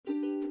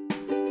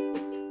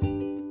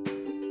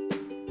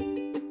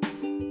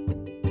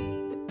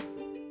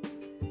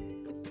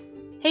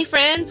Hey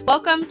friends,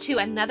 welcome to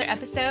another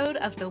episode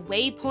of the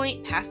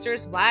Waypoint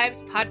Pastors'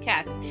 Wives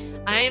podcast.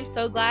 I am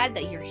so glad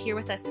that you're here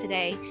with us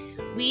today.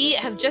 We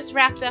have just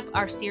wrapped up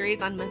our series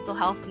on mental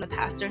health and the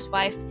pastor's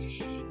wife,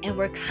 and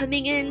we're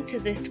coming into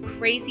this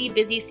crazy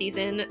busy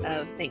season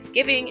of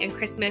Thanksgiving and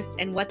Christmas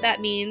and what that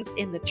means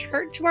in the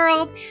church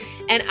world.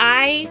 And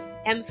I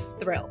am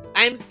thrilled.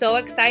 I'm so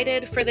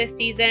excited for this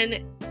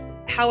season.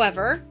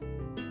 However,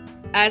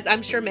 as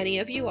I'm sure many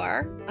of you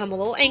are, I'm a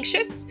little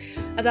anxious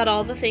about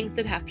all the things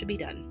that have to be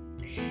done.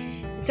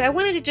 So I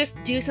wanted to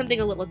just do something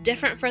a little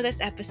different for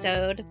this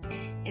episode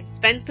and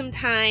spend some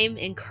time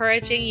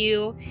encouraging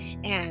you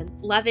and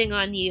loving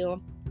on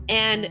you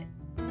and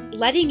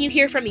letting you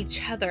hear from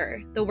each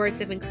other the words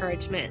of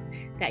encouragement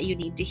that you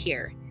need to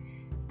hear.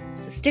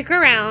 So stick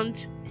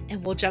around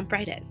and we'll jump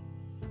right in.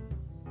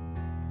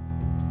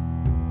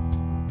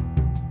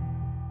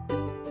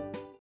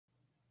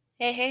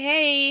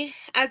 Hey.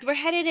 As we're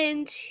headed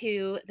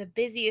into the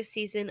busiest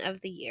season of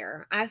the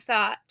year, I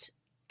thought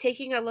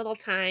taking a little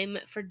time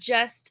for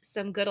just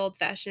some good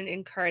old-fashioned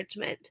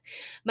encouragement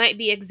might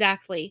be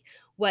exactly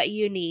what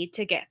you need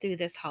to get through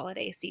this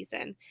holiday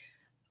season.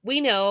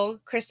 We know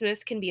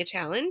Christmas can be a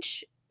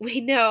challenge.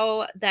 We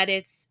know that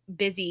it's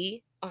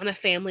busy on a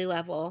family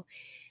level.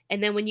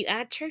 And then when you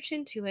add church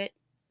into it,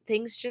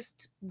 things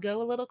just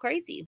go a little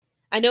crazy.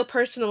 I know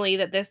personally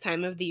that this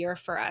time of the year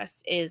for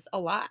us is a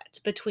lot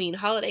between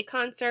holiday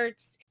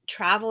concerts,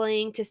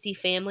 traveling to see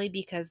family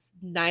because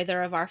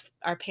neither of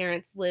our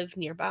parents live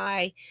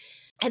nearby,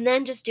 and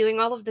then just doing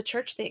all of the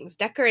church things,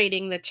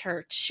 decorating the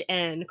church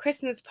and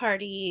Christmas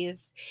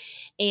parties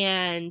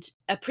and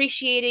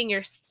appreciating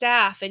your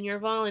staff and your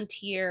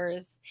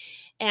volunteers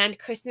and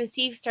Christmas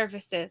Eve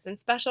services and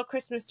special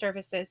Christmas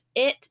services.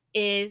 It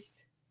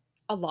is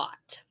a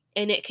lot,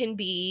 and it can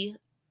be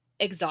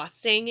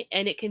exhausting,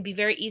 and it can be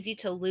very easy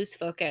to lose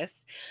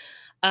focus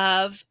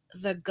of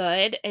the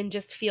good and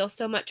just feel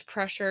so much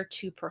pressure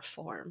to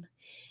perform.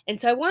 And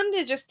so I wanted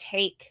to just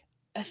take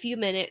a few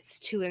minutes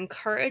to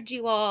encourage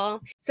you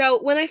all.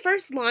 So when I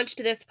first launched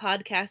this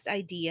podcast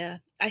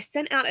idea, I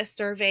sent out a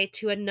survey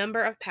to a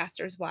number of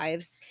pastors'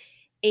 wives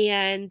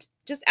and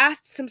just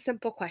asked some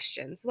simple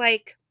questions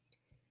like,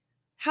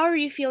 how are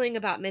you feeling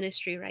about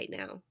ministry right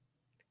now?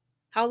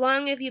 How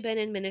long have you been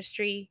in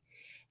ministry?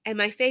 And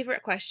my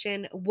favorite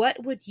question,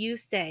 what would you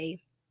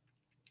say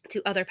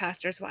to other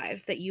pastors'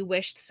 wives that you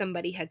wished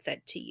somebody had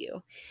said to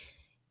you?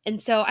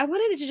 And so I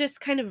wanted to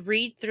just kind of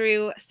read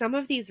through some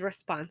of these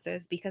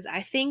responses because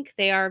I think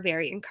they are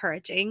very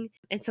encouraging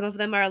and some of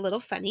them are a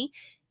little funny.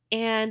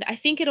 And I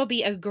think it'll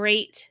be a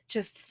great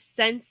just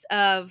sense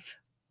of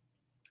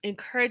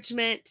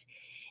encouragement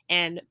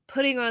and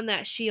putting on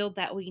that shield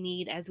that we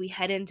need as we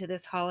head into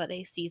this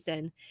holiday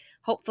season,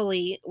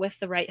 hopefully with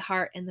the right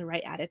heart and the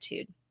right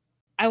attitude.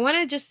 I want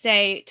to just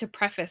say, to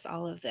preface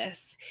all of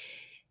this,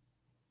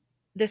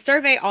 the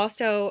survey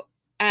also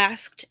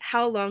asked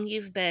how long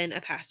you've been a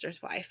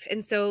pastor's wife.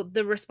 And so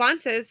the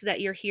responses that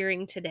you're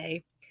hearing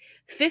today,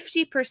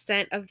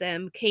 50% of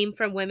them came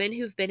from women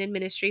who've been in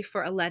ministry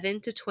for 11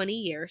 to 20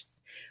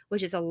 years,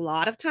 which is a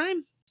lot of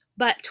time.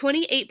 But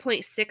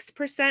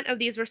 28.6% of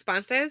these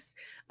responses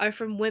are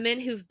from women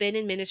who've been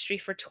in ministry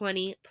for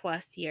 20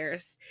 plus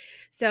years.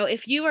 So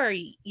if you are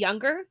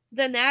younger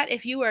than that,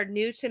 if you are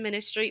new to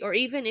ministry, or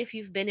even if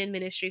you've been in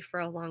ministry for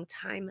a long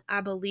time,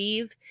 I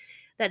believe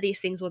that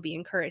these things will be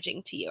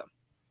encouraging to you.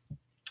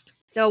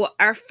 So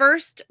our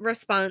first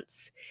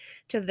response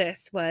to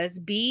this was,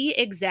 be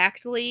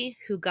exactly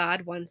who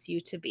God wants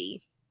you to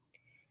be.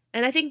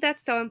 And I think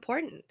that's so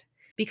important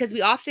because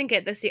we often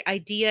get this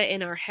idea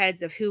in our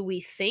heads of who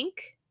we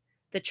think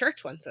the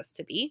church wants us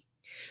to be,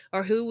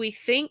 or who we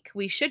think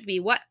we should be,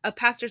 what a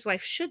pastor's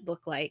wife should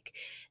look like.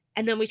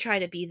 And then we try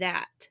to be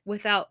that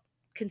without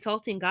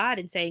consulting God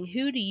and saying,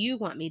 who do you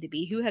want me to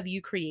be? Who have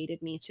you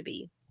created me to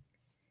be?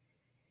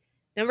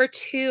 Number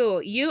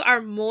 2, you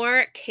are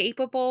more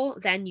capable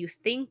than you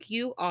think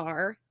you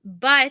are,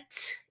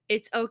 but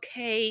it's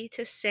okay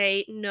to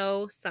say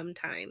no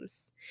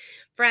sometimes.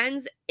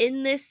 Friends,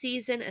 in this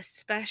season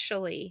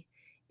especially,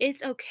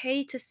 it's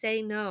okay to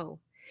say no.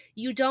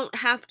 You don't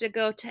have to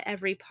go to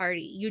every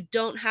party. You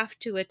don't have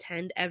to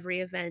attend every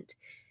event.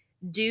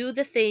 Do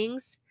the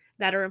things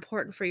that are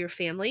important for your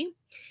family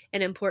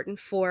and important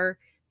for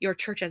your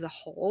church as a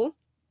whole,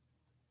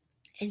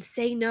 and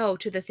say no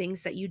to the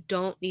things that you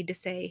don't need to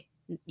say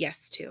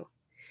yes to.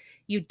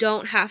 You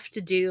don't have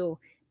to do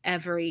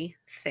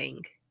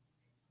everything.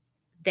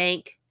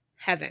 Thank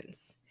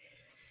heavens.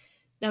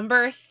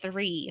 Number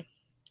 3,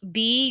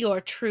 be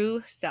your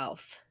true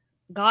self.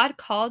 God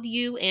called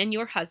you and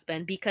your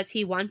husband because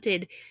he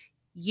wanted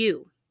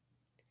you.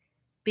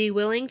 Be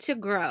willing to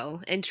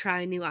grow and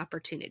try new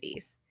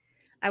opportunities.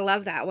 I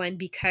love that one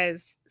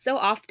because so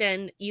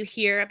often you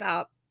hear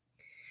about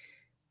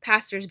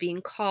pastors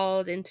being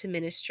called into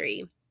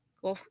ministry.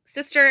 Well,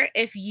 sister,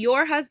 if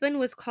your husband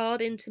was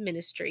called into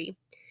ministry,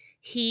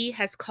 he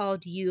has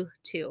called you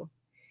too.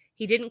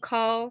 He didn't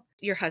call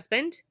your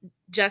husband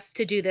just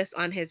to do this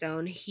on his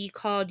own. He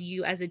called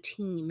you as a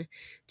team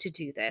to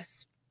do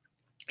this.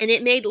 And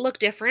it may look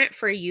different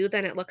for you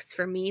than it looks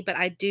for me, but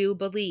I do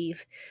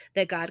believe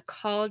that God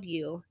called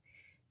you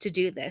to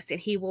do this and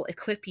He will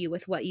equip you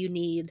with what you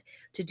need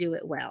to do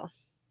it well.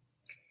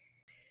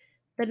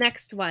 The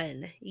next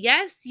one.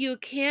 Yes, you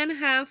can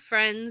have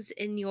friends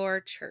in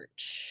your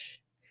church.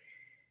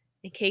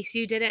 In case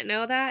you didn't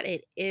know that,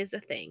 it is a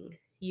thing.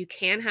 You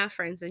can have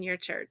friends in your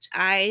church.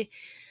 I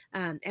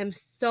am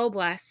so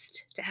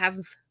blessed to have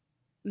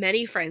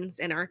many friends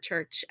in our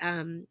church.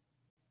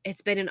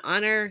 It's been an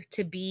honor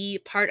to be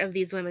part of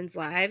these women's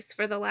lives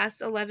for the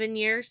last 11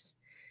 years.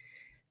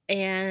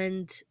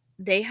 And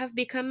they have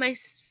become my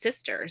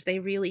sisters. They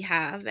really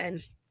have.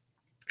 And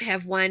I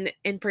have one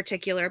in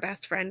particular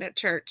best friend at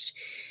church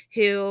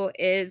who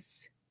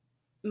is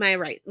my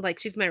right, like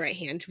she's my right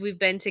hand. We've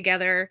been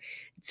together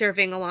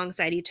serving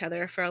alongside each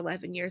other for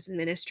 11 years in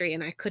ministry,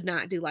 and I could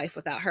not do life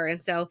without her.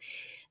 And so,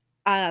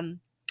 um,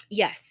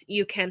 yes,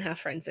 you can have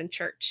friends in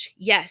church.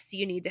 Yes,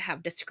 you need to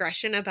have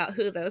discretion about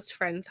who those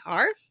friends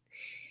are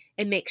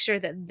and make sure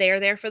that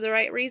they're there for the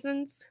right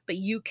reasons, but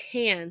you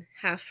can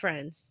have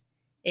friends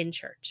in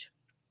church.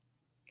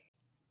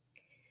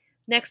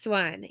 Next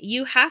one.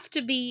 You have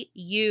to be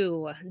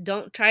you.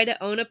 Don't try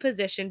to own a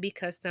position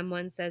because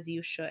someone says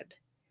you should.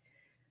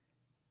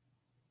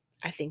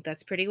 I think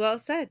that's pretty well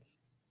said.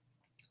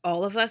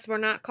 All of us were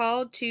not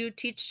called to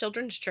teach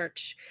children's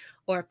church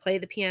or play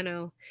the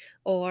piano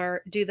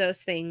or do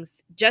those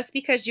things. Just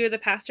because you're the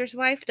pastor's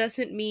wife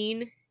doesn't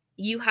mean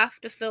you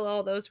have to fill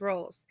all those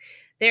roles.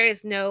 There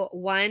is no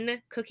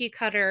one cookie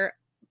cutter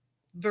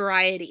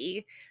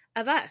variety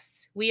of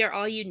us. We are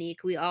all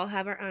unique. We all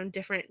have our own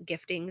different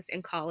giftings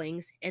and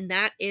callings, and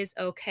that is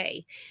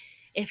okay.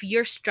 If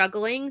you're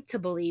struggling to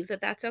believe that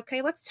that's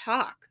okay, let's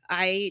talk.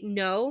 I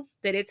know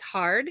that it's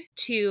hard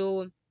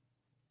to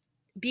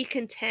be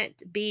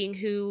content being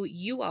who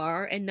you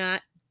are and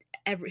not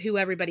who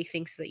everybody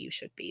thinks that you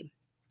should be.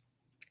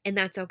 And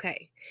that's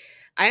okay.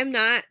 I am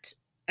not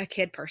a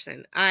kid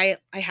person. I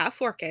have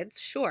 4 kids,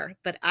 sure,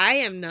 but I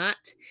am not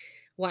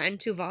one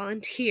to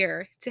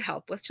volunteer to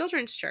help with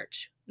children's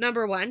church.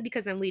 Number 1,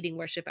 because I'm leading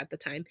worship at the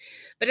time.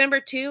 But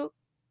number 2,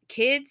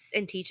 kids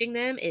and teaching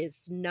them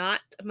is not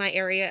my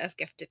area of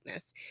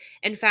giftedness.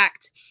 In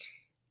fact,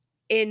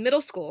 in middle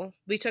school,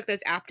 we took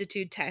those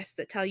aptitude tests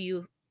that tell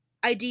you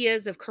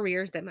ideas of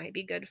careers that might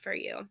be good for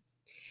you.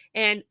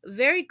 And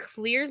very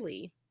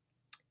clearly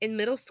in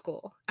middle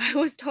school, I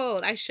was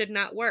told I should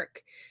not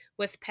work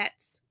with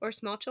pets or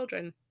small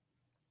children.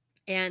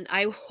 And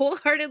I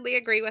wholeheartedly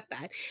agree with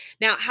that.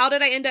 Now, how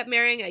did I end up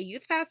marrying a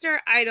youth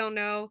pastor? I don't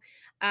know.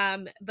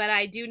 But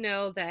I do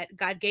know that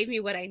God gave me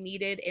what I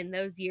needed in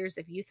those years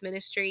of youth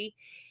ministry.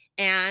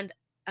 And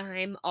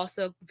I'm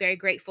also very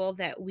grateful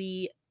that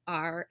we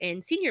are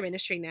in senior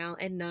ministry now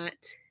and not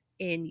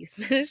in youth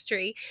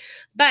ministry.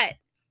 But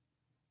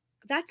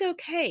that's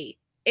okay.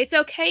 It's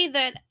okay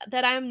that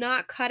I'm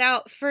not cut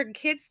out for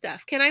kid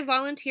stuff. Can I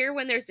volunteer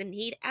when there's a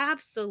need?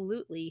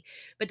 Absolutely.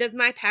 But does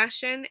my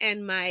passion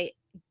and my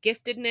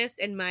giftedness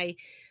and my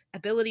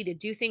ability to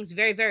do things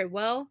very, very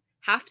well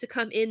have to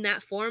come in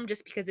that form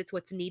just because it's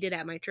what's needed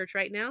at my church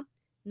right now?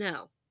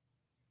 No.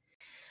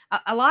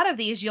 A lot of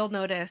these you'll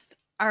notice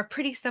are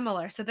pretty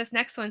similar. So this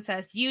next one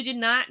says, you do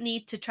not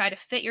need to try to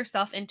fit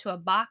yourself into a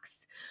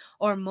box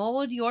or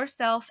mold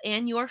yourself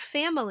and your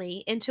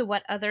family into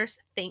what others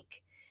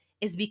think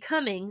is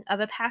becoming of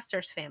a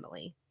pastor's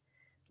family.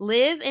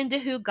 Live into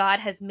who God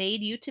has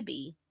made you to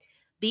be.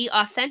 Be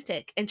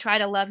authentic and try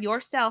to love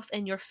yourself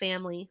and your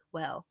family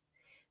well.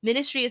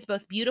 Ministry is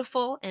both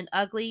beautiful and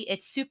ugly.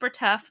 It's super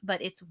tough,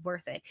 but it's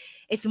worth it.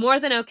 It's more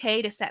than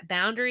okay to set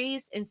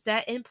boundaries and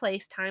set in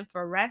place time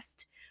for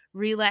rest,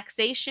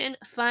 relaxation,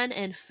 fun,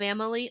 and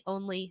family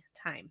only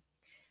time.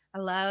 I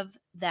love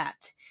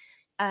that.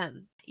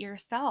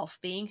 Yourself,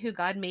 being who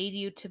God made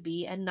you to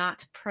be and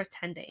not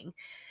pretending.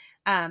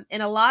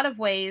 In a lot of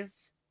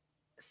ways,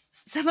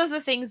 some of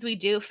the things we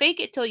do, fake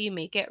it till you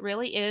make it,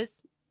 really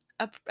is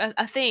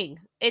a thing.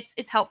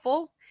 It's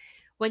helpful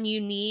when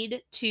you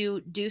need to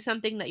do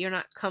something that you're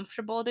not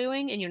comfortable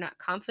doing and you're not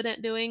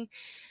confident doing.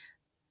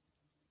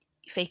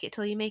 Fake it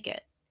till you make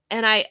it.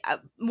 And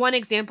one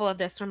example of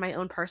this from my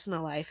own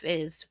personal life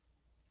is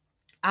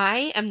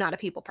I am not a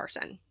people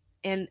person.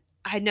 And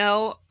I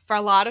know for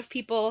a lot of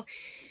people,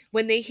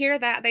 when they hear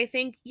that, they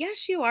think,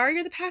 yes, you are.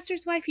 You're the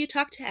pastor's wife. You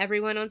talk to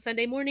everyone on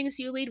Sunday mornings.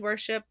 You lead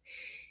worship.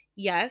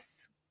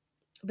 Yes.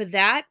 But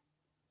that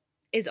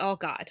is all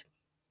God.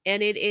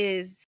 And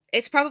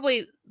it's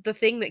probably the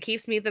thing that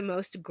keeps me the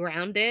most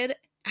grounded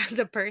as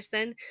a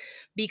person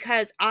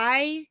because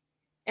I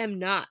am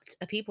not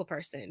a people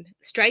person.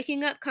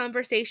 Striking up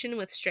conversation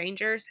with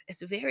strangers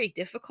is very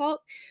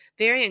difficult,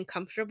 very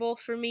uncomfortable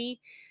for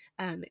me.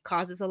 It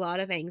causes a lot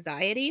of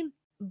anxiety,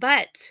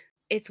 but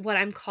it's what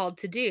I'm called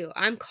to do.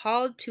 I'm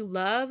called to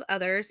love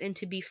others and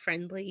to be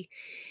friendly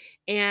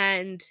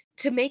and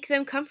to make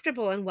them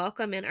comfortable and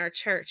welcome in our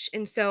church.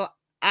 And so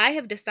I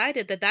have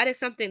decided that that is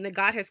something that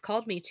God has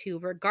called me to,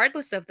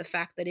 regardless of the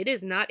fact that it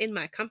is not in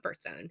my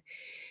comfort zone.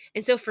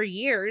 And so for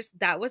years,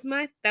 that was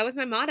my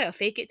motto: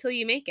 fake it till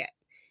you make it.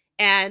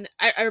 And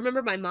I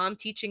remember my mom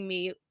teaching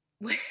me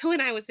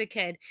when I was a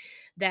kid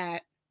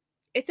that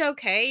it's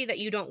okay that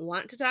you don't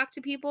want to talk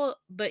to people,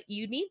 but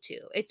you need to.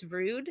 It's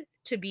rude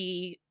to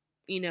be,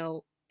 you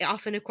know,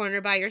 off in a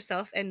corner by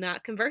yourself and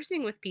not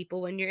conversing with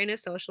people when you're in a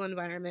social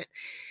environment.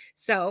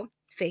 So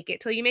fake it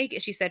till you make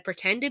it. She said,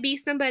 pretend to be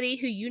somebody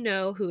who you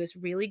know who is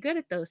really good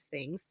at those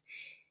things.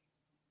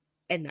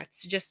 And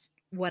that's just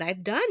what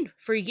I've done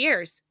for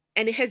years.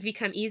 And it has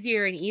become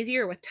easier and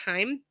easier with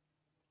time.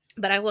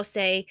 But I will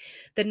say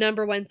the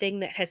number one thing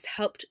that has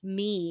helped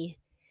me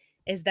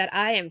is that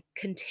I am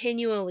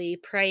continually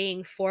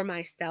praying for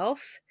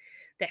myself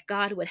that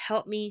God would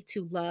help me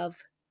to love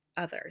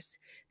others,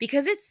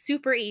 because it's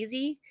super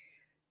easy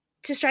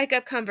to strike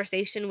up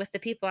conversation with the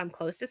people I'm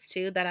closest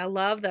to, that I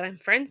love, that I'm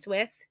friends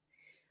with,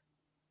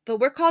 but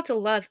we're called to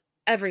love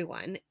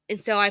everyone. And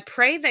so I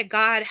pray that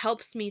God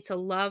helps me to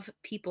love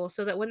people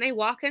so that when they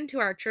walk into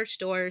our church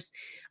doors,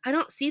 I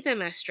don't see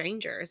them as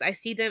strangers. I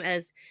see them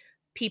as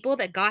people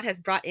that God has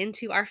brought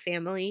into our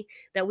family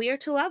that we are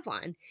to love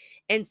on.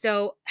 And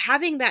so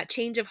having that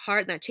change of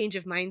heart and that change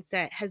of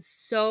mindset has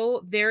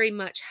so very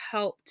much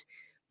helped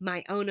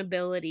my own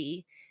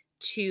ability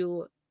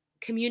to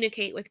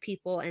communicate with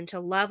people and to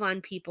love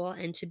on people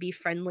and to be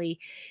friendly,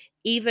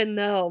 even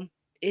though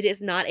it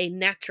is not a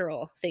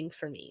natural thing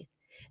for me.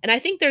 And I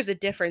think there's a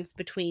difference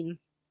between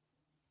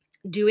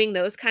doing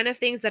those kind of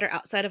things that are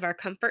outside of our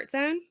comfort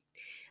zone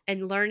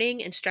and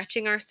learning and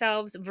stretching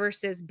ourselves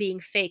versus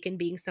being fake and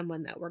being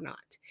someone that we're not.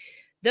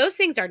 Those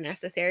things are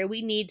necessary.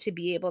 We need to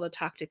be able to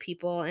talk to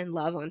people and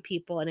love on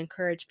people and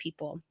encourage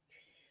people.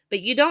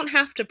 But you don't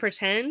have to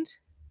pretend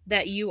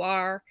that you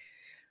are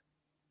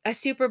a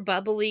super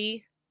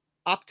bubbly,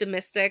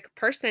 optimistic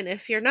person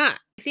if you're not.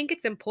 I think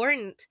it's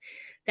important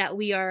that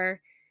we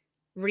are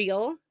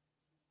real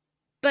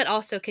but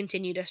also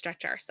continue to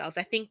stretch ourselves.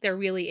 I think there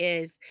really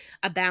is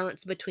a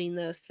balance between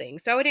those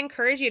things. So I would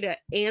encourage you to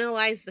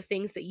analyze the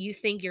things that you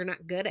think you're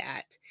not good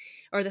at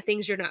or the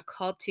things you're not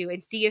called to,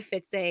 and see if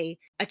it's a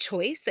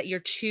choice that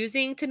you're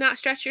choosing to not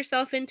stretch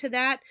yourself into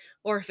that,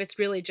 or if it's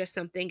really just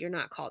something you're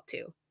not called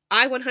to.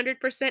 I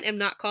 100% am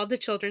not called to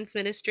children's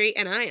ministry,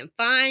 and I am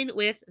fine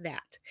with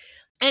that.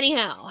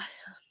 Anyhow,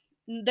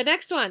 the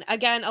next one,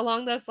 again,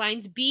 along those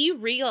lines, be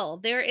real.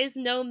 There is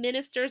no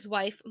minister's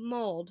wife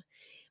mold.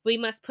 We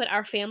must put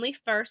our family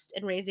first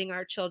and raising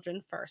our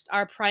children first.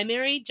 Our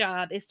primary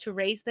job is to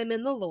raise them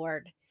in the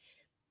Lord.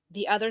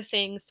 The other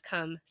things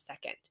come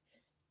second.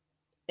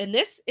 And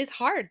this is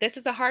hard. This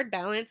is a hard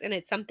balance, and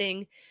it's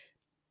something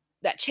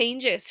that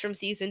changes from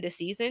season to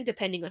season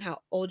depending on how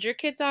old your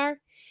kids are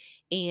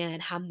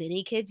and how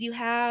many kids you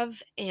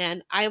have.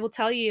 And I will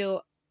tell you,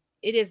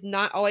 it has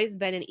not always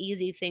been an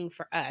easy thing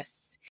for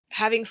us.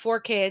 Having 4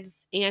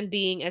 kids and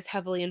being as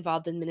heavily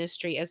involved in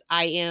ministry as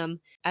I am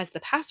as the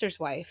pastor's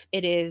wife,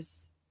 it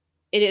has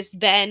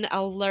been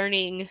a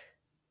learning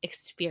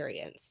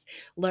experience,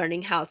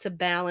 learning how to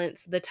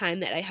balance the time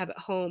that I have at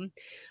home,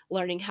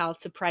 learning how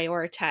to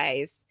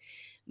prioritize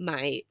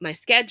my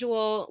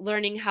schedule,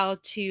 learning how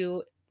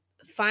to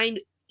find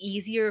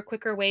easier,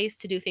 quicker ways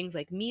to do things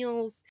like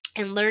meals,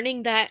 and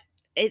learning that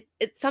it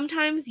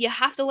sometimes you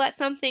have to let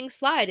some things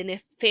slide. And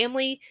if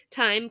family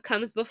time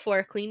comes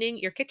before cleaning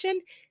your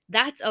kitchen,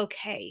 that's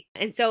okay.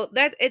 And so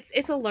that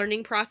it's a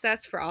learning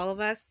process for all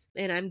of us.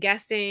 And I'm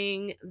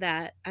guessing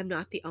that I'm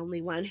not the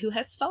only one who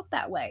has felt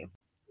that way.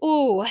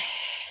 Ooh.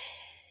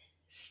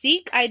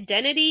 Seek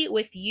identity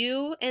with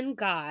you and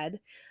God,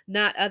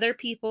 not other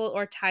people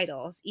or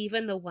titles,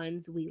 even the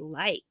ones we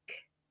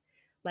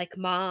like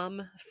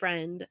mom,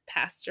 friend,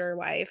 pastor,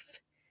 wife.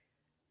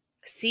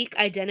 Seek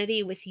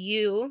identity with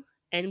you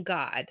and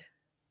God,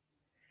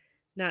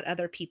 not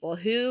other people.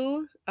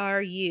 Who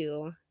are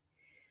you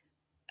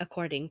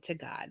according to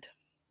God?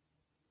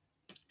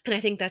 And I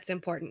think that's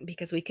important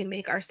because we can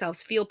make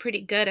ourselves feel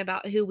pretty good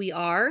about who we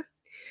are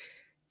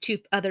to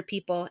other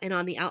people and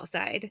on the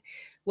outside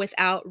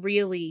without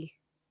really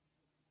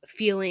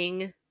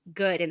feeling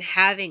good and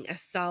having a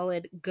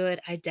solid, good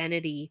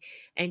identity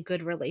and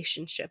good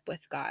relationship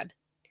with God.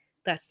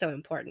 That's so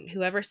important.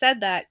 Whoever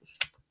said that,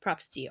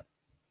 props to you.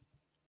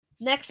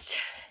 Next,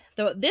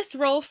 though, this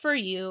role for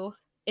you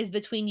is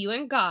between you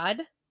and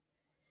God,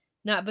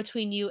 not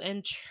between you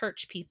and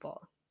church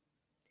people.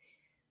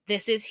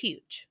 This is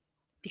huge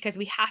because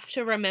we have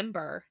to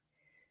remember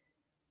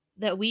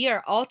that we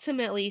are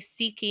ultimately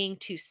seeking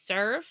to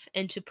serve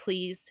and to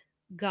please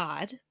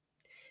God,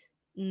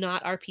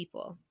 not our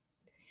people.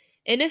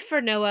 And if for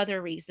no other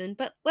reason,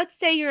 but let's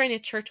say you're in a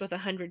church with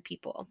 100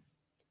 people.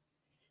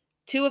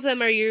 2 of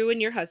them are you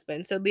and your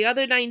husband. So the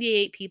other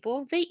 98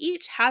 people, they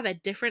each have a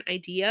different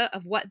idea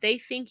of what they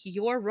think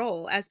your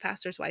role as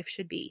pastor's wife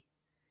should be.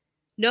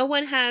 No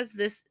one has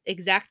this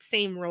exact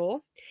same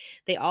role.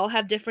 They all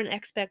have different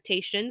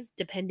expectations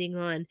depending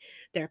on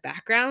their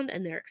background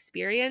and their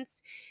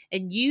experience.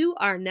 And you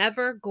are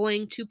never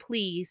going to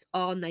please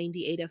all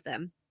 98 of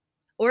them,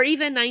 or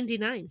even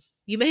 99.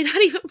 You may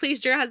not even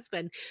please your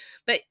husband,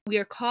 but we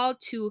are called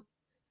to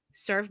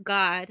serve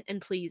God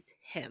and please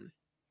Him.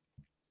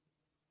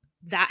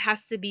 That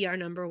has to be our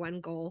number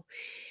one goal.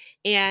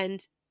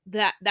 And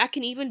that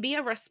can even be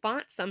a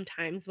response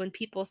sometimes when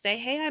people say,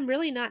 "Hey, I'm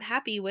really not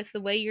happy with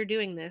the way you're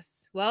doing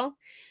this." Well,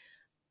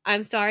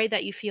 I'm sorry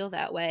that you feel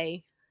that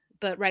way,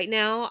 but right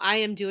now I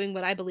am doing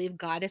what I believe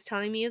God is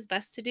telling me is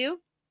best to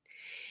do,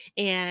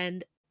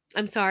 and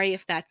I'm sorry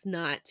if that's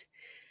not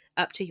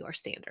up to your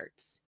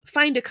standards.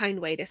 Find a kind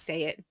way to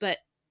say it, but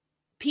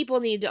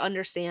people need to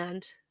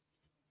understand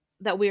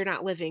that we're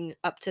not living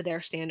up to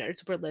their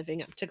standards, we're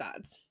living up to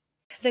God's.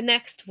 The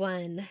next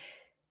one,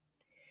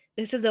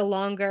 this is a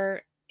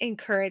longer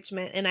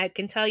encouragement, and I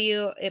can tell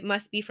you it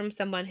must be from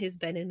someone who's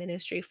been in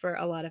ministry for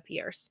a lot of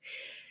years.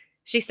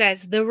 She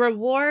says, "The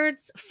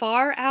rewards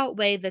far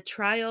outweigh the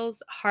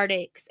trials,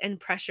 heartaches, and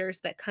pressures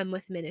that come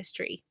with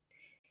ministry.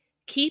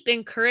 Keep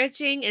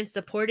encouraging and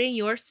supporting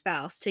your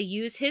spouse to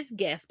use his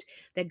gift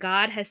that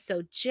God has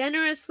so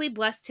generously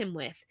blessed him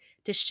with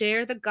to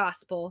share the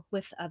gospel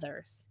with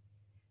others.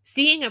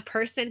 Seeing a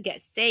person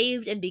get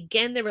saved and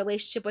begin the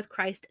relationship with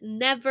Christ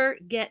never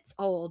gets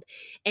old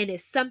and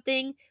is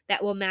something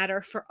that will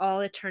matter for all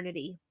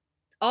eternity.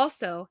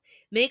 Also,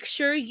 make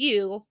sure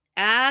you,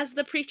 as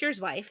the preacher's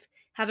wife,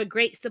 have a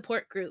great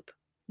support group,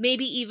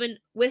 maybe even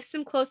with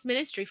some close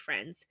ministry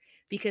friends,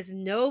 because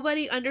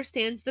nobody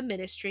understands the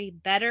ministry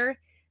better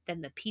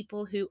than the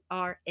people who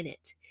are in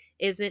it.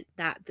 Isn't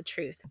that the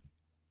truth?"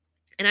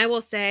 And I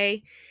will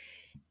say,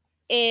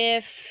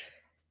 if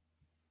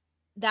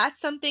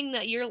that's something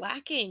that you're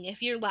lacking,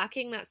 if you're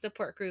lacking that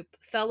support group,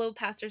 fellow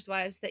pastors'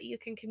 wives that you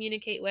can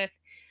communicate with,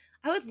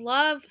 I would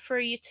love for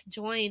you to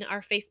join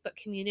our Facebook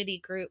community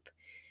group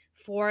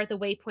for the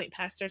Waypoint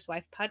Pastor's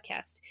Wife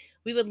podcast.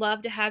 We would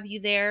love to have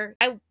you there.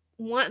 I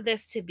want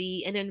this to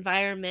be an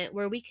environment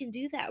where we can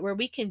do that, where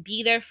we can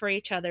be there for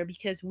each other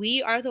because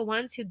we are the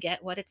ones who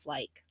get what it's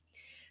like.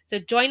 So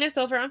join us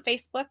over on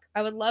Facebook.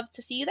 I would love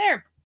to see you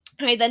there.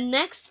 All right, the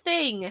next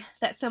thing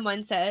that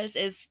someone says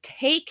is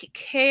take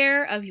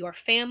care of your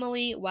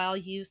family while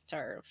you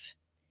serve.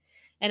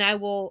 And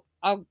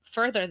I'll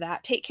further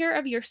that. Take care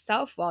of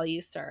yourself while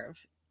you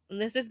serve.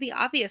 And this is the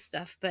obvious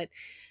stuff, but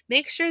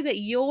make sure that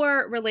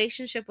your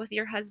relationship with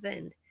your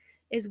husband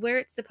is where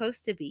it's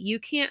supposed to be. You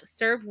can't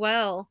serve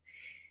well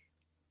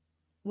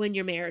when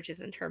your marriage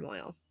is in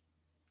turmoil.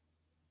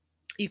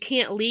 You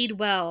can't lead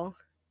well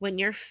when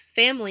your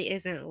family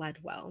isn't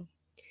led well.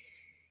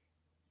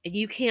 And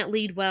you can't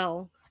lead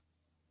well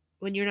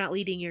when you're not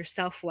leading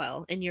yourself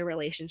well in your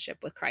relationship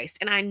with Christ.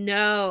 And I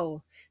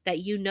know that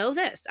you know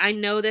this. I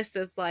know this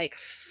is like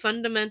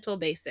fundamental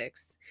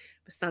basics,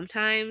 but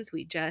sometimes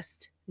we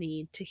just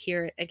need to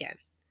hear it again.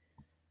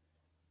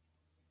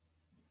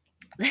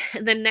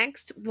 The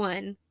next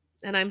one,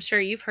 and I'm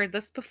sure you've heard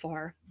this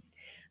before,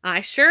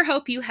 I sure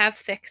hope you have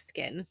thick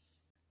skin.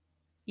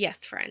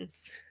 Yes,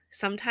 friends,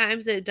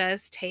 sometimes it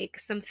does take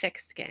some thick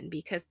skin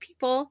because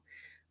people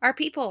are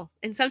people,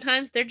 and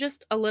sometimes they're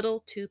just a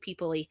little too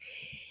peoply.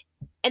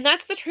 And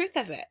that's the truth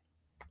of it.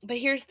 But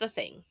here's the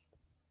thing.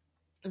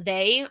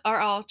 They are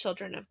all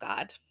children of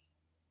God.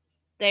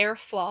 They are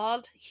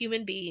flawed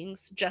human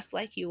beings just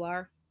like you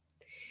are.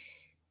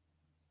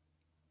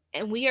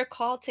 And we are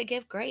called to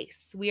give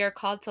grace. We are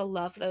called to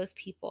love those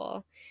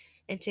people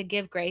and to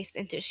give grace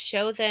and to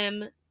show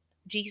them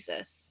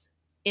Jesus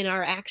in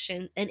our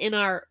action and in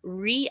our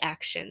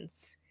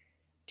reactions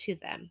to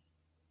them.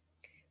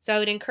 So I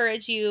would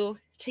encourage you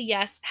to,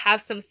 yes,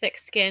 have some thick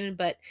skin,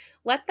 but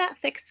let that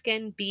thick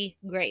skin be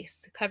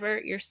grace. Cover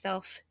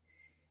yourself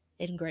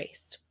in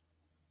grace.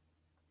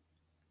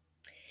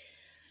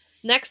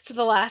 Next to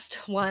the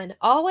last one,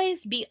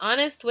 always be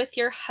honest with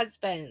your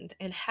husband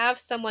and have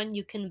someone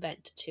you can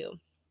vent to.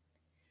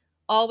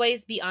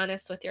 Always be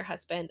honest with your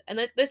husband.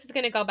 And this is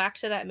going to go back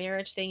to that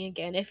marriage thing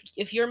again.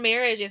 If your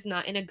marriage is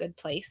not in a good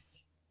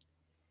place,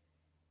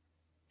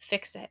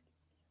 fix it.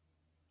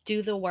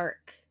 Do the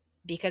work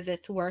because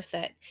it's worth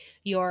it.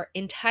 Your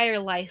entire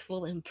life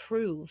will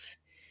improve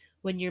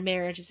when your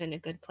marriage is in a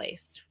good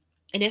place.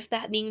 And if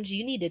that means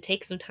you need to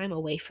take some time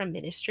away from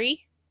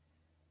ministry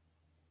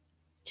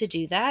to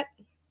do that,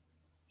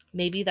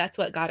 maybe that's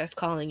what God is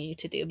calling you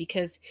to do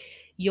because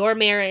your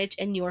marriage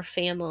and your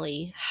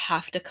family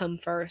have to come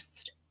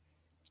first.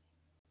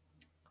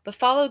 But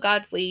follow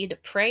God's lead,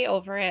 pray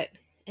over it,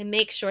 and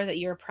make sure that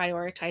you're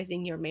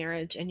prioritizing your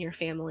marriage and your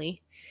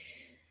family.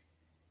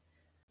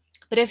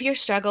 But if you're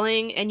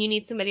struggling and you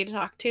need somebody to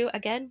talk to,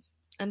 again,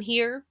 I'm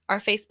here. Our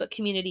Facebook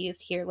community is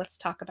here. Let's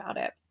talk about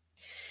it.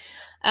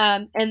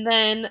 And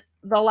then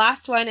the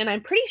last one, and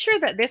I'm pretty sure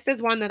that this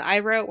is one that I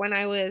wrote when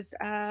I was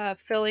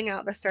filling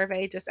out the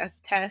survey just as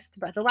a test,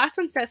 but the last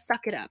one says,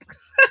 suck it up.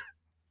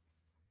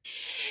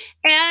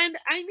 And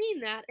I mean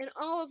that in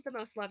all of the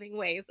most loving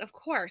ways, of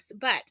course,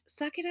 but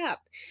suck it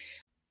up.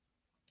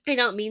 I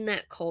don't mean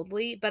that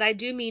coldly, but I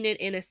do mean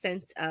it in a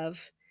sense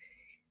of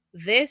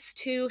this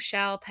too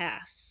shall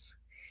pass.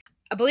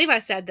 I believe I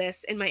said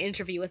this in my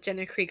interview with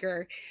Jenna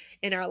Krieger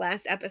in our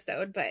last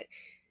episode, but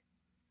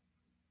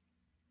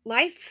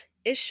life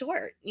is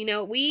short. You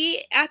know,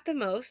 we at the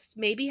most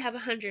maybe have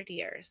 100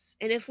 years.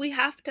 And if we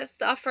have to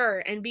suffer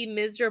and be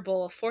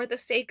miserable for the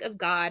sake of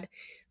God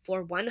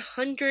for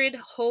 100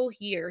 whole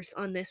years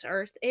on this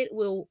earth, it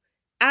will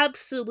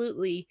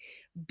absolutely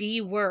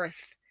be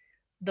worth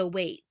the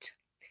wait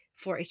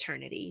for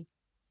eternity,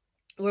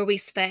 where we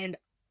spend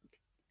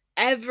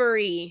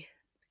every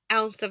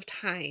ounce of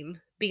time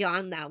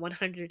beyond that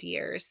 100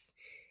 years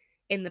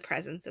in the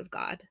presence of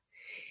God.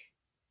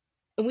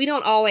 And we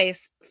don't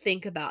always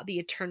think about the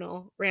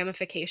eternal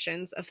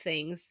ramifications of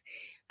things.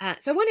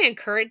 So I want to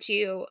encourage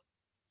you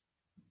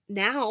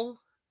now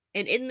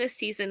and in this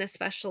season,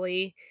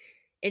 especially,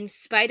 in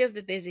spite of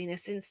the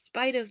busyness, in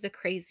spite of the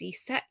crazy,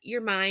 set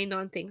your mind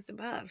on things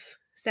above.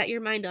 Set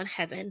your mind on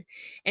heaven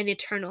and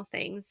eternal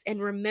things.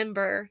 And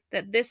remember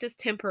that this is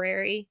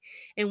temporary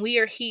and we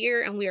are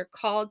here and we are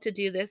called to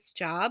do this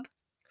job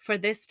for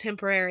this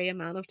temporary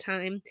amount of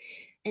time.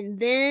 And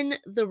then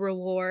the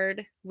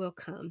reward will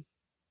come.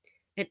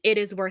 And it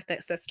is worth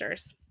it,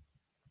 sisters.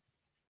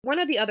 One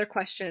of the other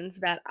questions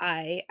that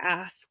I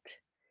asked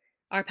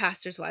our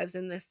pastors' wives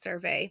in this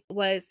survey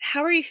was,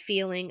 how are you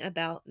feeling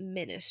about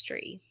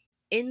ministry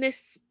in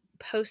this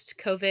post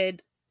COVID,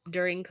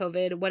 during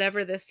COVID,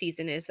 whatever this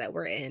season is that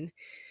we're in?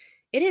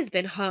 It has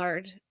been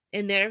hard.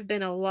 And there have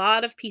been a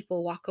lot of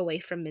people walk away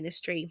from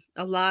ministry.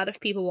 A lot of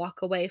people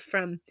walk away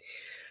from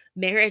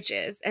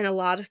marriages, and a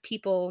lot of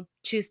people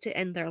choose to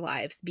end their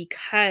lives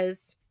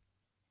because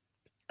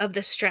of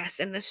the stress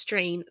and the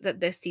strain that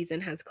this season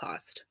has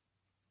caused.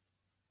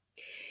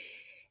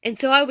 And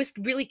so I was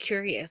really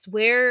curious,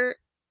 where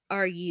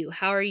are you?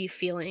 How are you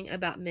feeling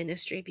about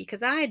ministry?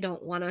 Because I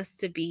don't want us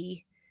to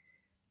be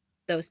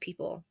those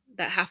people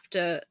that have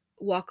to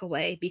walk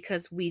away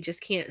because we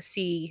just can't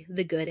see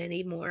the good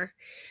anymore.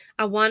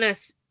 I want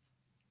us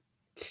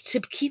to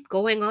keep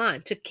going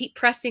on, to keep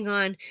pressing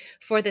on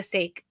for the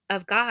sake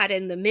of God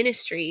and the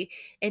ministry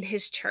and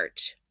his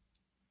church.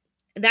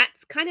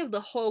 That's kind of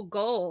the whole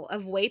goal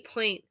of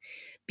Waypoint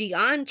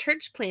beyond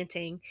church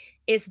planting,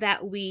 is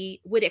that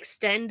we would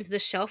extend the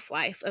shelf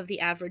life of the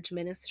average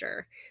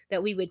minister,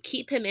 that we would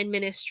keep him in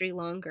ministry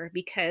longer,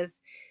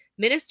 because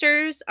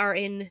ministers are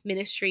in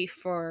ministry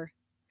for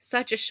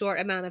such a short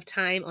amount of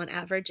time on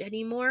average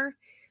anymore,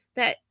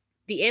 that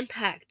the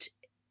impact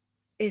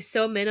is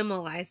so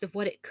minimalized of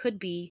what it could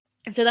be.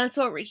 And so that's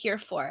what we're here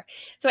for.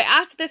 So I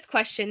asked this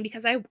question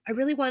because I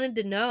really wanted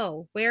to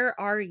know, where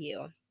are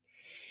you?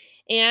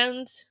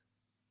 And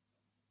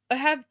I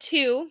have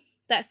two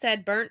that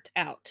said burnt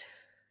out,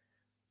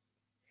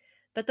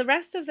 but the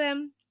rest of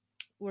them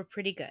were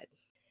pretty good.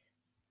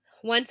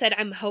 One said,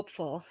 I'm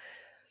hopeful.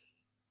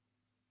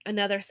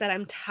 Another said,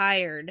 I'm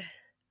tired,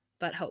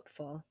 but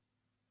hopeful.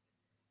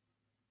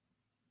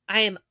 I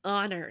am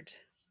honored.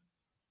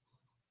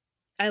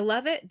 I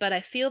love it, but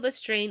I feel the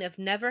strain of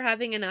never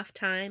having enough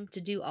time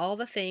to do all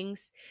the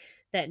things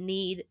that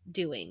need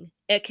doing.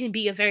 It can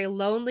be a very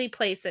lonely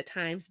place at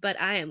times, but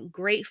I am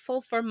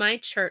grateful for my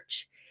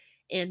church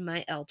and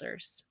my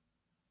elders.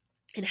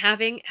 And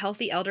having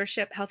healthy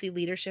eldership, healthy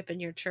leadership in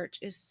your church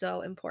is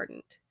so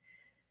important.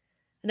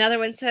 Another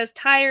one says,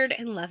 tired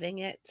and loving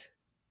it.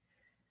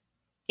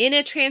 In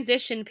a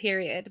transition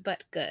period,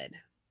 but good.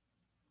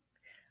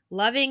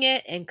 Loving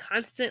it and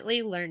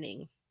constantly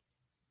learning.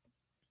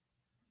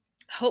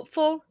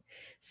 Hopeful,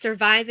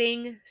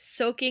 surviving,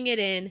 soaking it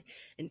in,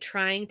 and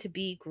trying to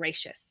be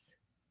gracious.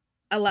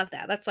 I love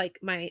that.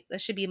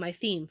 That should be my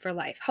theme for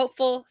life.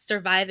 Hopeful,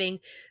 surviving,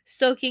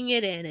 soaking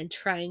it in, and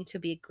trying to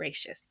be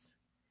gracious.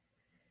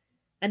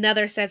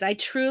 Another says, I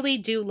truly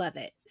do love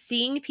it.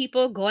 Seeing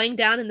people going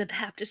down in the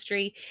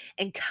baptistry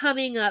and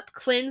coming up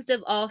cleansed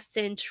of all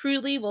sin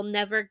truly will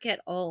never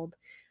get old.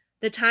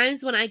 The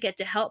times when I get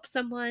to help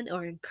someone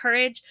or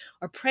encourage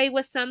or pray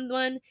with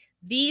someone,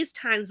 these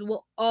times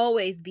will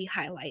always be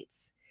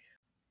highlights.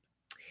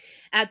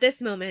 At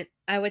this moment,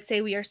 I would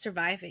say we are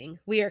surviving.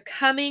 We are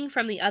coming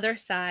from the other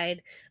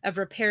side of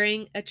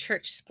repairing a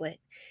church split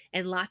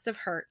and lots of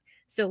hurt.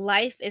 So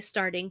life is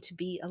starting to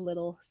be a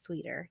little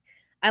sweeter.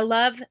 I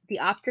love the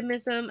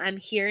optimism I'm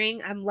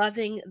hearing. I'm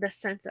loving the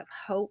sense of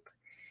hope.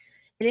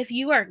 And if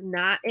you are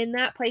not in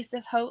that place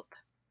of hope,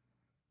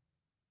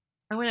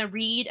 I want to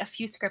read a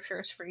few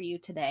scriptures for you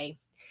today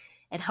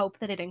and hope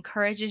that it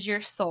encourages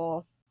your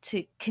soul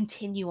to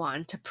continue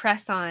on, to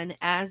press on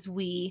as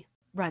we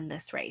run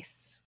this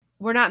race.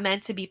 We're not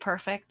meant to be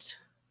perfect.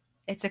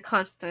 It's a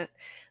constant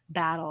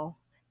battle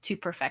to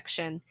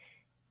perfection,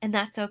 and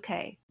that's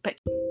okay. But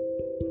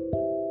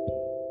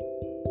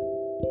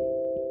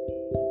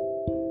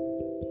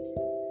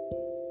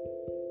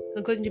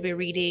I'm going to be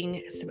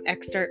reading some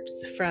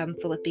excerpts from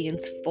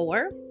Philippians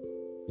 4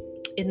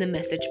 in the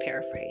Message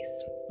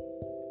paraphrase.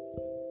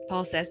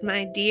 Paul says,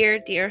 my dear,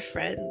 dear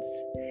friends,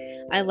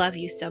 I love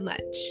you so much.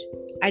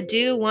 I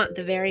do want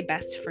the very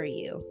best for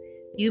you.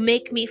 You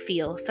make me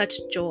feel such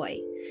joy.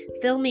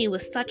 Fill me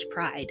with such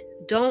pride.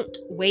 Don't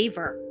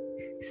waver.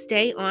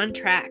 Stay on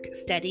track,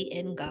 steady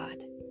in God.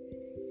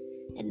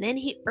 And then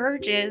he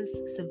urges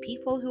some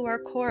people who are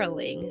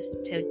quarreling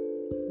to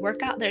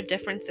work out their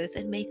differences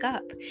and make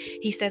up.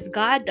 He says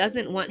God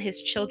doesn't want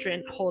his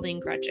children holding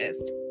grudges.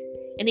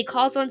 And he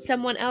calls on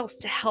someone else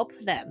to help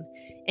them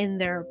in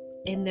their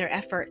in their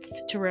efforts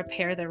to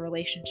repair their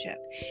relationship.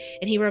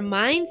 And he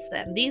reminds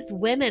them these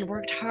women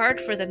worked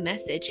hard for the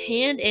message,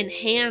 hand in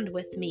hand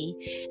with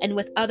me and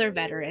with other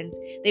veterans.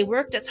 They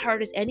worked as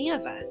hard as any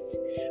of us.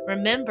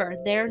 Remember,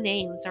 their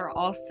names are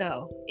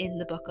also in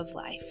the book of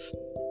life.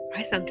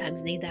 I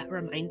sometimes need that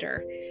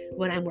reminder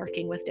when I'm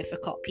working with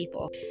difficult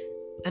people.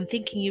 I'm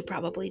thinking you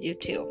probably do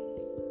too.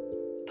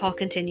 Paul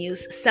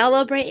continues,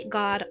 celebrate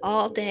God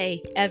all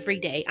day, every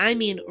day. I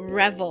mean,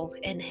 revel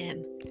in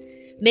him.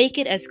 Make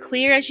it as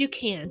clear as you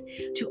can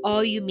to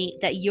all you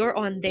meet that you're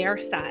on their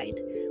side,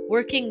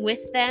 working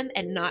with them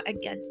and not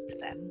against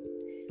them.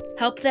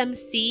 Help them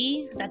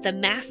see that the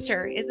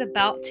Master is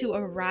about to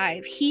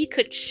arrive. He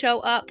could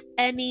show up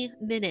any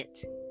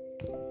minute.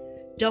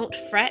 Don't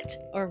fret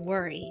or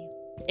worry.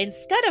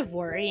 Instead of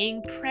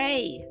worrying,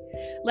 pray.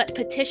 Let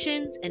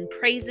petitions and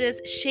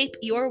praises shape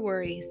your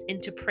worries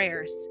into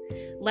prayers,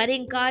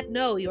 letting God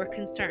know your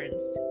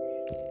concerns.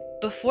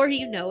 Before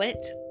you know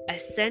it, a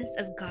sense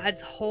of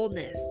God's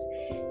wholeness,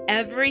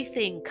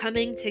 everything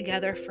coming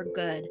together for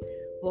good,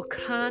 will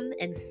come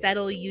and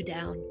settle you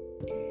down.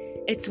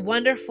 It's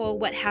wonderful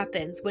what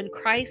happens when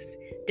Christ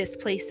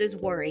displaces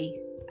worry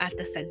at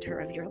the center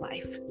of your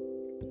life.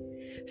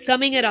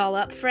 Summing it all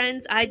up,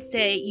 friends, I'd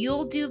say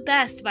you'll do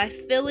best by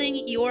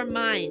filling your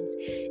minds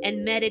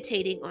and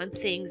meditating on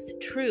things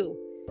true,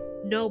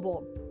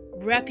 noble,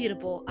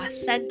 reputable,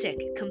 authentic,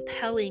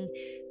 compelling,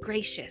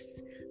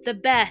 gracious. The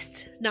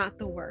best, not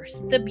the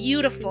worst. The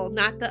beautiful,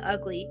 not the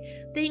ugly.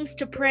 Things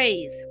to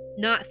praise,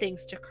 not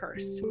things to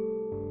curse.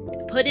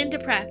 Put into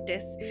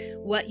practice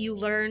what you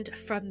learned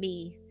from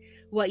me,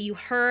 what you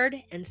heard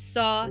and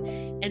saw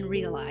and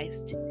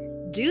realized.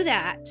 Do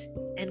that,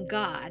 and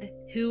God,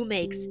 who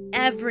makes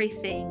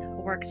everything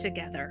work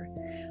together,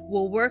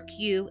 will work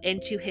you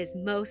into his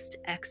most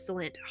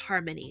excellent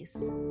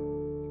harmonies.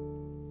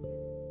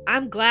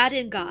 I'm glad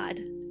in God,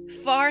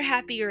 far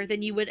happier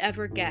than you would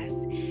ever guess.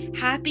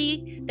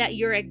 Happy that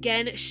you're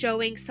again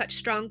showing such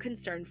strong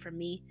concern for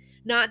me.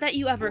 Not that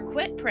you ever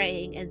quit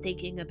praying and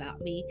thinking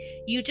about me.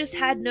 You just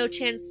had no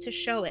chance to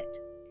show it.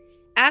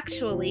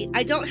 Actually,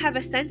 I don't have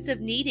a sense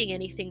of needing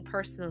anything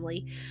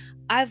personally.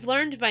 I've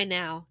learned by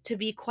now to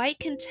be quite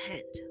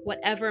content,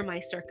 whatever my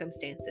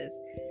circumstances.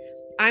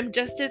 I'm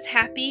just as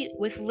happy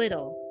with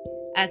little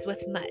as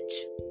with much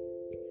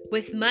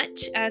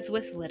as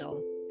with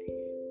little.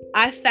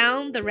 I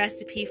found the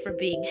recipe for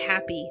being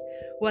happy,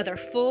 whether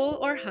full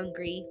or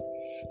hungry,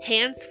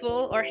 hands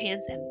full or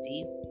hands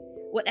empty.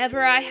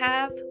 Whatever I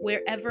have,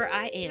 wherever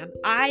I am,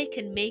 I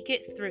can make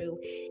it through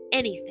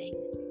anything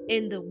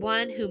in the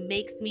one who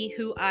makes me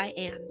who I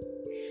am.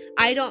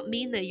 I don't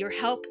mean that your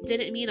help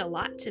didn't mean a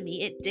lot to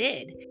me. It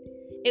did.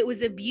 It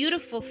was a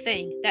beautiful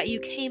thing that you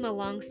came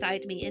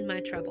alongside me in my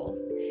troubles.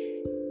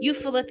 You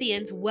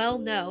Philippians well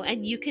know,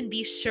 and you can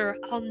be sure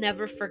I'll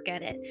never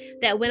forget it,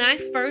 that when I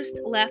first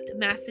left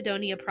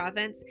Macedonia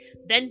province,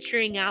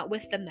 venturing out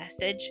with the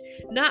message,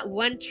 not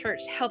one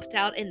church helped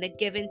out in the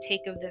give and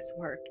take of this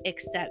work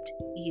except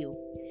you.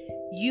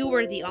 You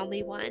were the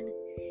only one.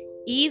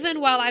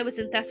 Even while I was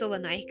in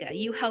Thessalonica,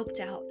 you helped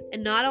out,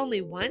 and not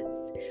only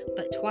once,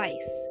 but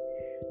twice.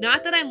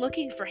 Not that I'm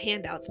looking for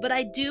handouts, but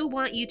I do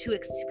want you to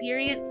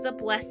experience the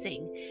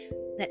blessing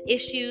that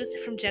issues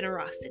from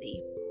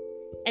generosity.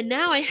 And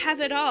now I have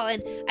it all,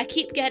 and I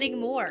keep getting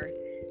more.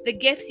 The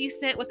gifts you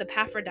sent with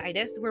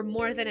Epaphroditus were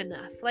more than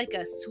enough, like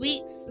a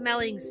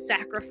sweet-smelling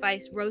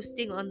sacrifice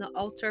roasting on the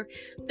altar,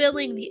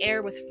 filling the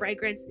air with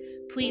fragrance,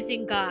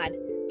 pleasing God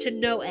to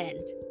no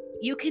end.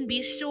 You can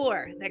be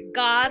sure that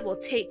God will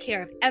take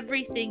care of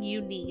everything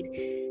you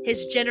need,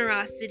 his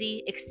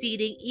generosity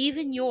exceeding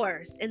even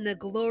yours in the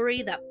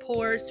glory that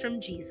pours from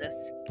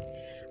Jesus.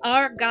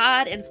 Our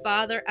God and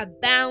Father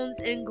abounds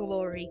in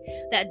glory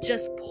that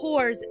just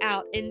pours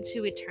out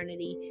into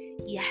eternity.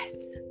 Yes.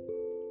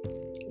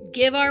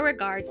 Give our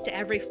regards to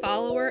every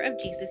follower of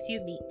Jesus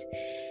you meet,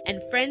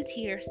 and friends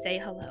here say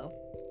hello.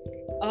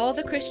 All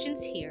the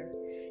Christians here,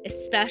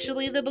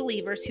 especially the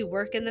believers who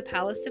work in the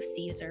palace of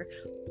Caesar,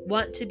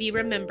 want to be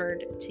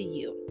remembered to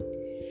you.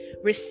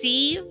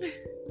 Receive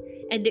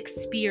and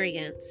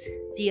experience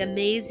the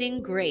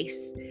amazing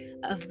grace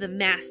of the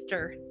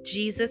Master,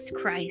 Jesus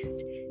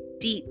Christ,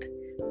 deep,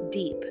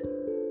 deep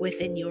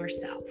within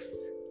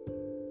yourselves.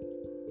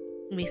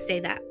 Let me say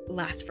that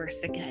last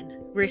verse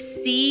again.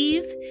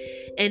 Receive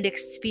and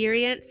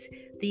experience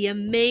the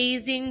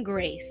amazing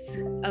grace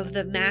of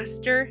the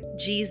Master,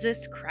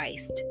 Jesus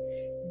Christ,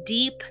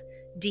 deep,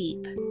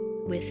 deep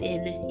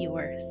within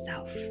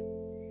yourself.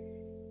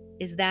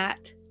 Is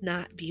that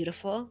not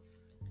beautiful?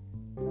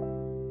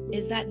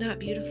 Is that not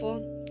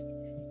beautiful?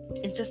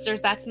 And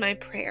sisters, that's my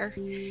prayer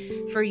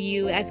for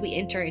you as we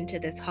enter into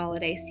this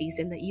holiday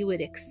season, that you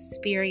would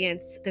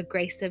experience the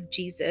grace of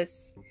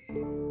Jesus,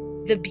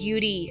 the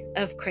beauty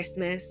of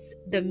Christmas,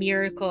 the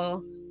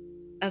miracle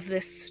of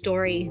this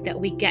story that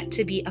we get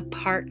to be a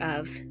part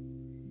of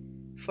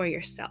for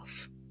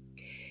yourself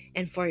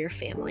and for your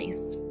families.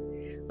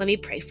 Let me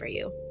pray for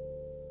you.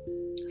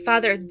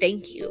 Father,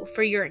 thank you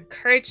for your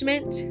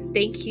encouragement.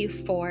 Thank you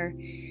for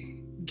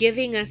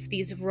giving us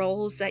these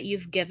roles that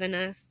you've given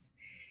us.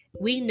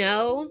 We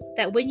know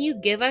that when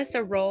you give us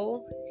a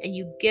role and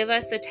you give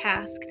us a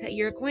task, that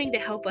you're going to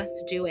help us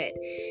to do it.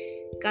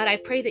 God, I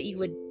pray that you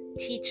would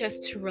teach us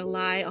to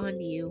rely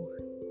on you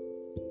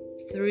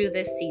through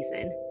this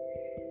season,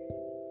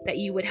 that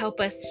you would help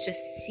us to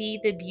see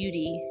the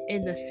beauty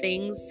in the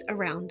things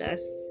around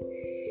us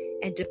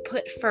and to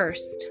put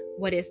first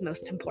what is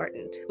most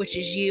important, which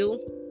is you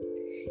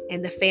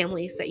and the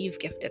families that you've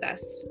gifted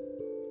us.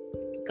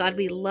 God,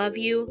 we love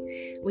you.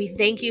 We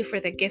thank you for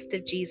the gift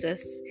of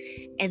Jesus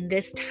and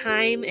this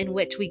time in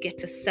which we get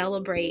to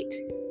celebrate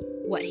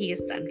what he has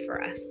done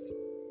for us.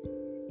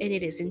 And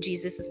it is in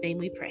Jesus' name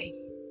we pray.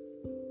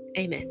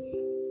 Amen.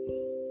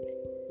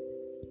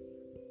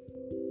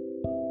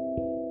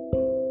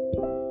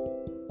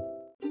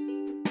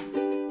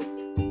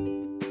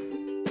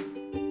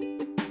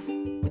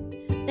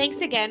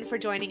 Thanks again for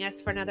joining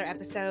us for another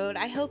episode.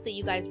 I hope that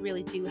you guys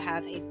really do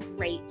have a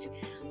great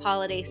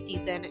holiday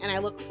season, and I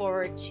look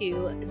forward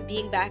to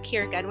being back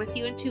here again with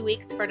you in 2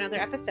 weeks for another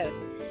episode.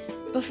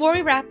 Before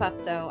we wrap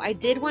up, though, I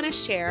did want to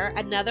share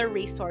another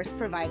resource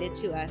provided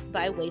to us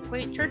by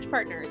Waypoint Church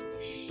Partners.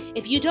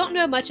 If you don't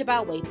know much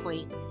about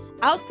Waypoint,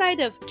 outside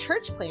of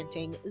church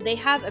planting, they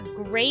have a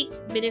great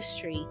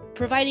ministry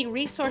providing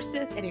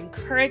resources and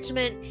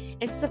encouragement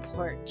and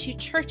support to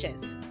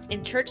churches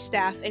and church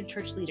staff and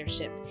church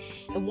leadership.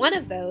 And one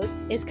of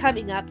those is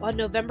coming up on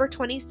November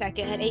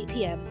 22nd at 8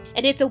 p.m.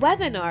 And it's a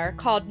webinar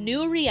called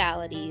New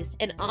Realities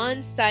and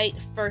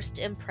On-Site First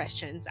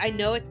Impressions. I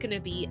know it's going to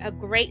be a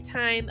great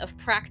time of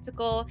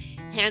practical,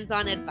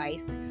 hands-on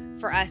advice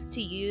for us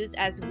to use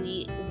as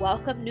we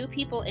welcome new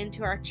people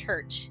into our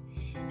church,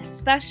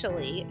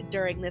 especially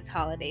during this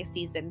holiday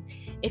season.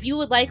 If you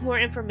would like more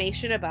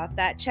information about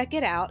that, check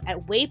it out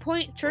at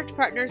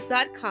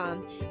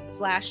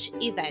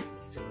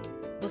waypointchurchpartners.com/events.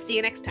 We'll see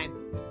you next time.